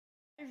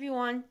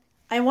Everyone,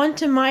 I went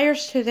to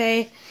Myers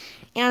today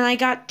and I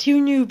got 2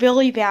 new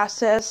Billy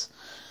Basses.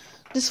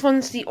 This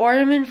one's the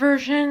ornament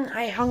version.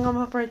 I hung them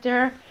up right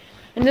there.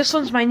 And this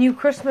one's my new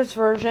Christmas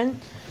version,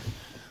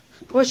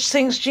 which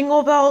sings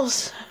Jingle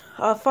Bells,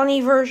 a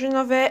funny version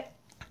of it.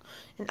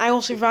 And I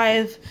Will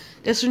Survive.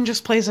 This one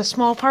just plays a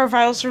small part of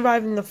I Will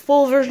Survive in the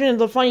full version of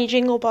the funny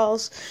Jingle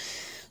Bells.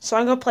 So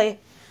I'm gonna play,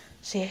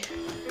 see,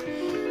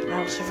 I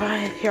Will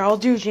Survive. Here, I'll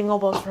do Jingle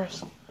Bells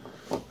first.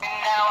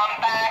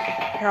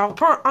 Here, I'll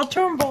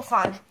turn both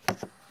on.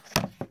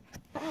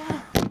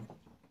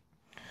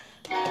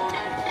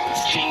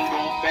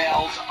 Jingle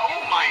bells,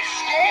 oh my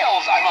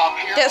scales, I'm up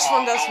here. This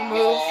one doesn't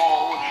move.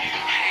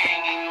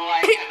 Hanging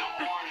like an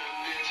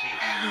ornament,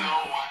 no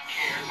one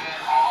cares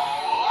at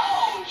all.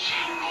 Oh,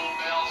 jingle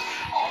bells,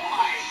 oh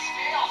my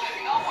scales,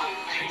 and no one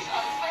thinks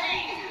a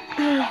thing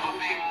of a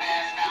big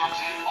bass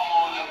mountain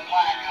on the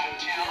black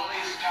until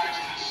he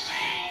starts to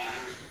sing.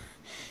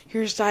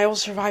 Here's the I Will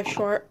Survive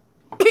short.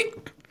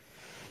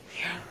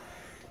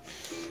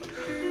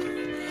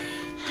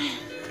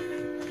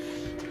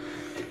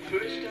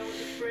 First I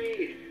was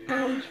afraid, I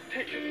was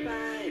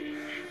petrified,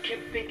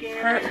 kept thinking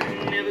I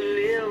could never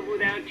live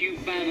without you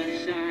by my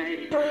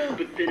side.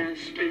 But then I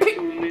spent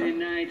so many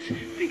nights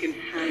thinking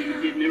how you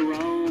did me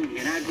wrong,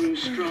 and I grew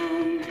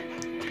strong,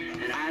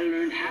 and I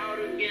learned how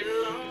to get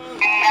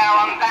along. And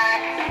now I'm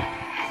back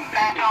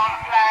on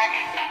track.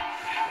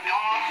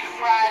 Don't look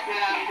surprised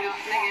that I'm still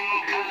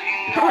singing, 'cause you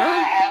know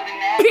I have the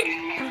knack, and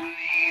you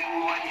believe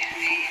what you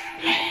see,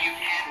 and you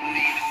can't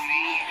believe in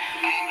me,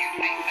 and you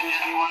think for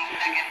just 1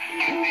 second,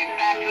 you'll be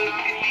back to look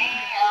at me.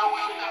 I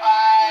will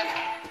survive.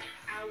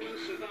 I will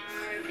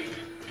survive.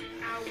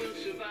 I will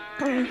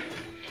survive.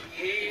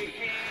 Hey,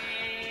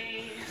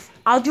 hey.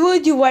 I'll do a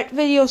duet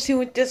video soon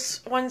with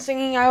this one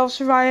singing I Will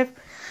Survive,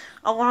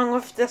 along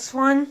with this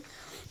one.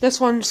 This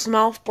one's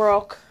mouth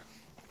broke,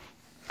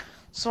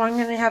 so I'm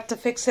gonna have to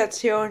fix that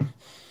soon,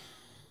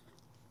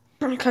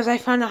 because I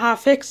found out how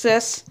to fix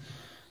this.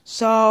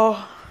 So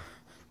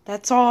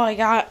that's all I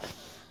got,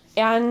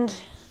 and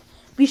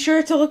be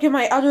sure to look at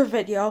my other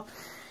video,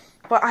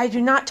 but I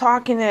do not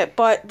talk in it,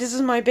 but this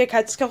is my big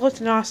head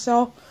skeleton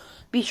also.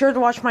 Be sure to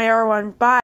watch my other one. Bye.